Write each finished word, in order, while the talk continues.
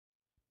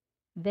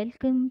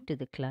Welcome to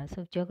the class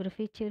of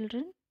Geography,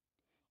 children.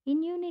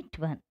 In Unit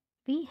 1,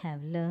 we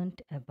have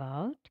learnt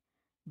about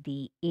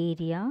the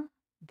area,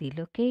 the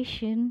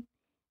location,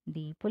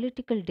 the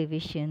political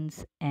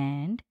divisions,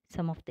 and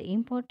some of the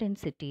important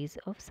cities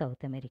of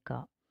South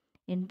America.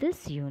 In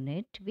this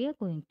unit, we are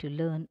going to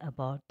learn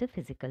about the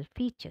physical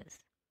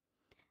features.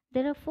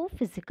 There are four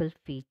physical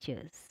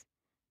features.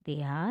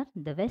 They are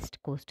the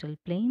West Coastal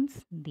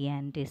Plains, the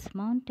Andes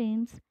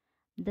Mountains,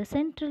 the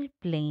Central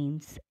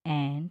Plains,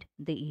 and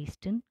the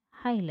Eastern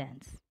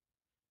Highlands.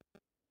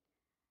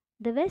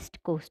 The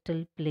West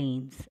Coastal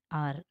Plains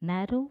are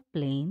narrow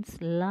plains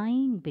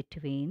lying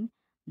between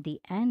the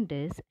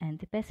Andes and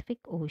the Pacific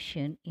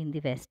Ocean in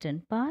the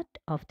western part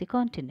of the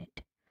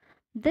continent.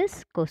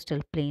 This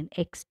coastal plain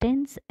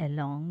extends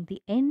along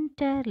the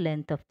entire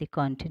length of the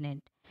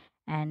continent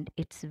and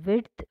its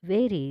width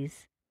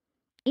varies.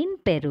 In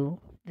Peru,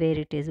 where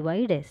it is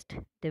widest,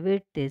 the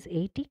width is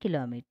 80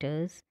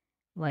 kilometers,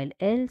 while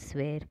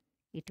elsewhere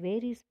it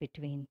varies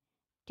between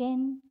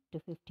 10 to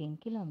 15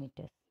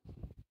 kilometers.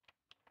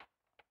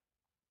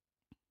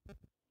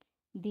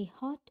 The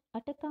hot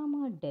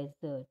Atacama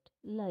Desert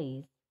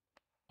lies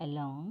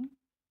along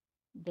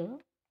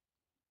the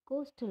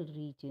coastal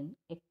region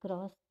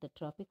across the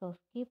Tropic of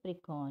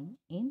Capricorn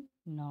in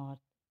North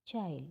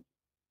Chile.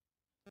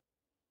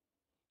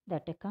 The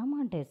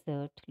Atacama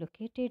Desert,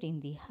 located in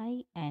the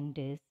high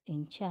Andes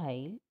in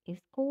Chile, is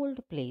a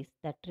cold place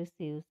that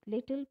receives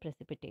little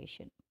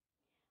precipitation.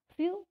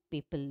 Few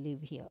people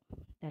live here.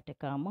 The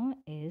Atacama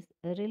is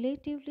a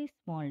relatively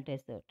small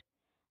desert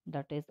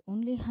that is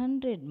only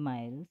 100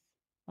 miles,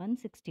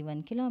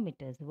 161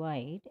 kilometers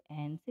wide,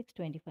 and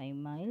 625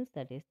 miles,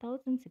 that is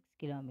 1006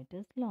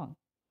 kilometers long.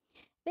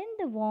 When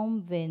the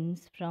warm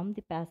winds from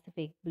the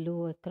Pacific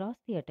blow across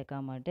the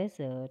Atacama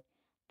Desert,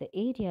 the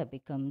area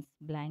becomes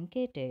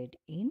blanketed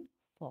in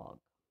fog.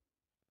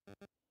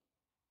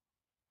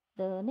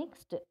 The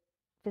next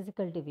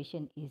physical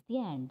division is the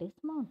Andes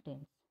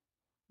Mountains.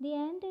 The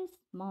Andes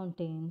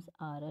Mountains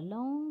are a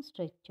long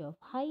stretch of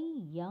high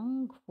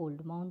young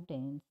fold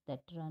mountains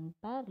that run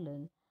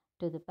parallel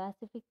to the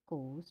Pacific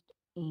coast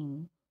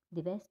in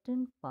the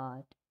western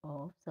part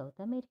of South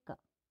America.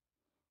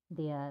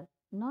 They are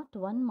not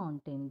one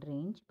mountain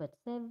range but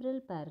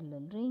several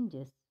parallel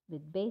ranges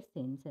with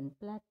basins and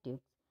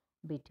plateaus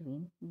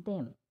between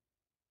them.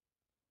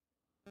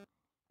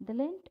 The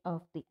length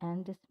of the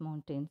Andes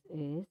Mountains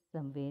is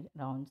somewhere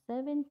around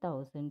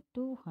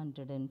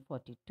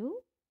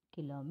 7,242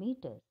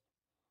 kilometers.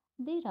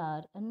 There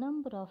are a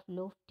number of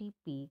lofty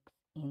peaks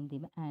in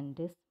the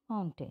Andes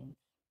Mountains.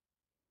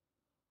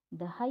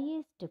 The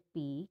highest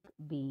peak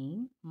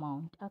being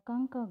Mount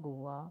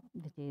Aconcagua,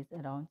 which is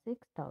around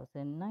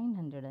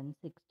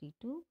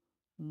 6,962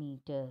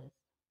 meters.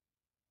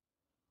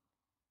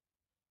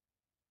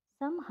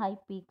 Some high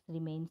peaks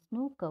remain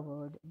snow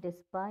covered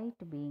despite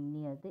being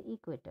near the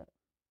equator.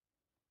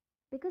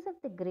 Because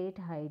of the great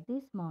height,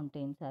 these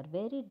mountains are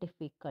very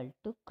difficult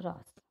to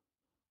cross.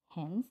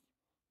 Hence,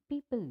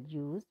 people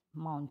use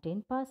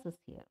mountain passes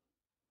here.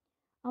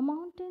 A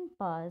mountain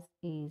pass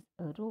is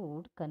a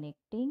road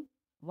connecting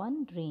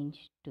one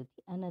range to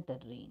the another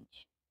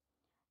range.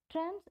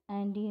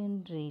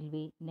 Trans-Andean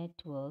Railway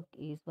Network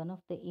is one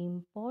of the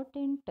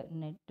important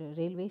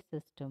railway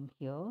system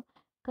here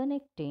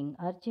connecting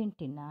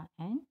Argentina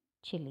and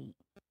Chile.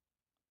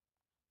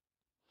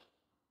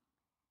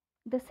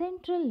 The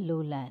central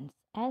lowlands,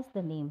 as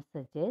the name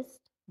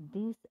suggests,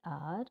 these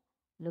are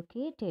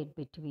located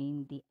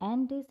between the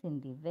Andes in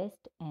the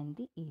west and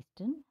the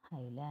eastern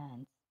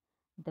highlands.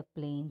 The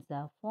plains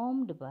are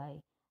formed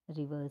by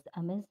rivers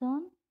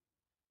Amazon,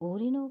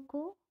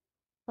 Orinoco,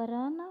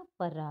 Parana,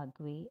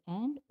 Paraguay,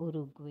 and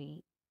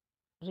Uruguay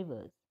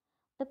rivers.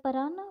 The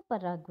Parana,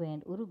 Paraguay,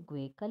 and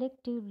Uruguay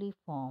collectively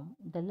form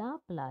the La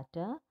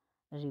Plata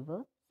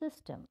river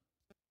system.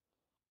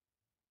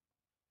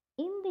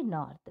 In the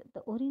north,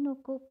 the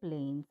Orinoco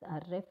Plains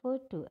are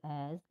referred to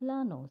as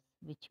llanos,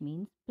 which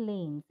means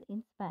plains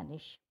in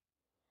Spanish.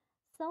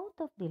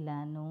 South of the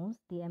llanos,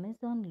 the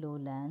Amazon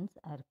lowlands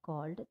are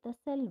called the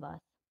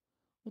selvas.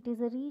 It is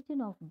a region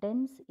of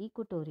dense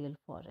equatorial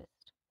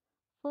forest.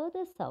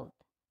 Further south,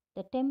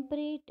 the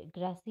temperate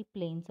grassy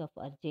plains of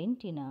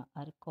Argentina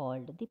are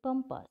called the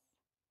pampas.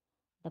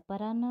 The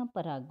Parana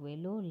Paraguay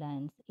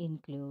lowlands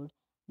include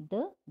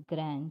the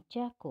Gran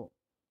Chaco,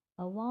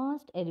 a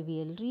vast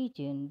alluvial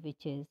region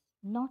which is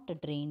not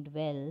drained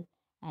well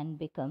and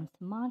becomes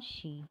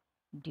marshy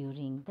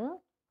during the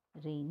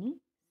rainy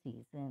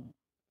season.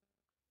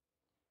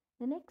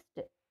 The next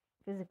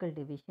physical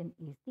division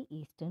is the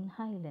Eastern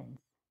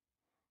Highlands.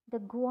 The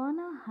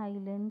Guiana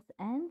Highlands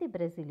and the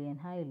Brazilian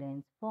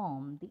Highlands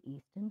form the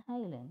Eastern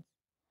Highlands.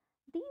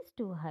 These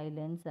two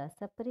highlands are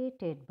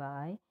separated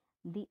by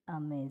the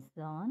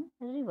Amazon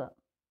River.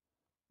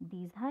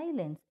 These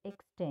highlands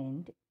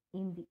extend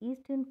in the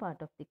eastern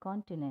part of the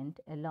continent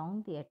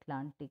along the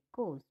Atlantic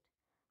coast.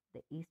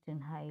 The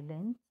eastern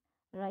highlands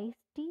rise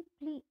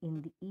steeply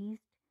in the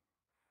east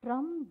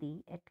from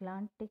the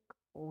Atlantic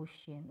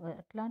Ocean or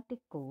Atlantic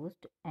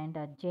coast and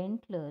are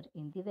gentler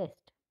in the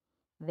west.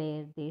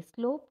 where they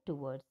slope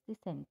towards the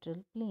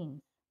central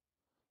plains.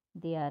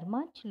 They are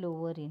much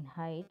lower in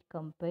height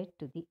compared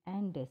to the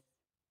Andes.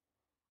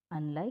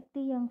 Unlike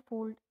the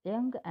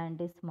young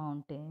Andes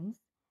Mountains,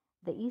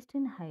 the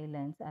eastern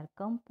highlands are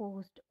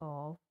composed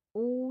of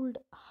old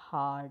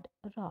hard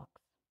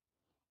rocks.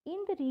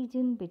 In the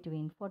region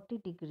between 40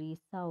 degrees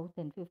south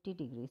and 50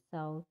 degrees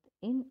south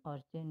in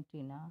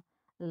Argentina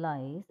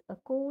lies a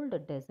cold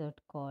desert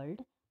called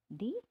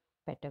the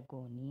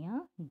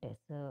Patagonia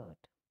Desert.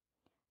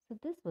 So,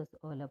 this was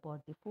all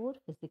about the four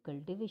physical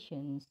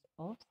divisions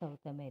of South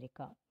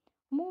America.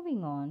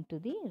 Moving on to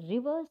the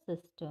river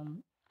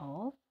system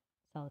of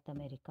South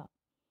America.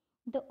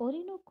 The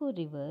Orinoco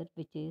River,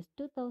 which is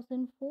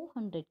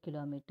 2,400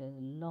 kilometers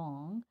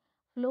long,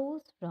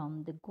 flows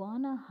from the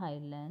Guiana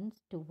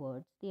Highlands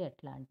towards the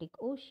Atlantic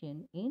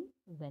Ocean in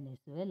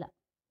Venezuela.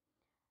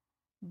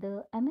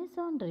 The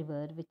Amazon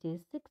River, which is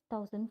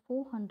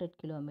 6,400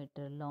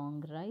 kilometers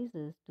long,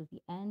 rises to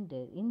the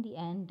in the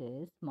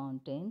Andes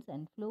Mountains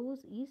and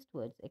flows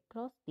eastwards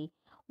across the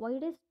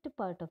widest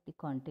part of the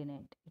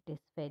continent. It is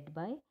fed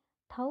by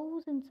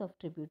thousands of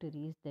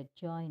tributaries that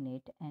join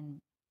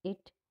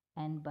it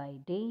and by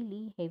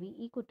daily heavy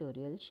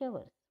equatorial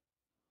showers.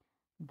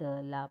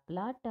 The La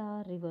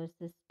Plata river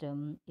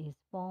system is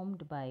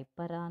formed by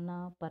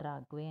Parana,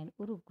 Paraguay, and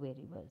Uruguay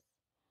rivers.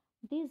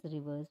 These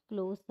rivers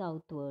flow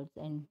southwards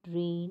and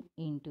drain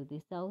into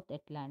the South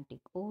Atlantic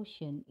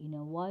Ocean in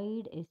a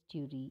wide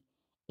estuary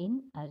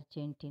in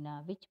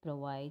Argentina, which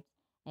provides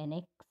an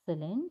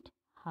excellent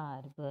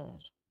harbor.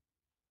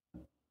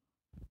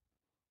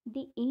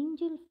 The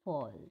Angel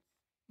Falls,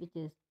 which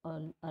is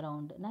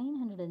around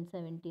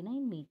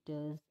 979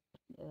 meters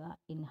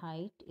in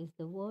height, is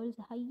the world's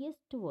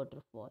highest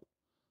waterfall.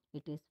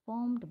 It is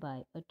formed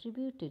by a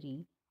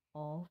tributary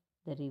of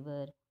the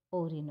river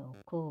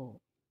Orinoco.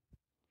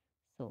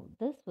 So,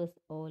 this was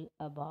all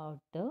about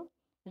the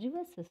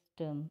river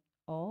system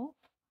of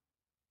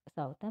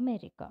South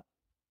America.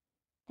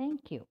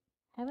 Thank you.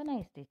 Have a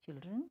nice day,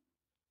 children.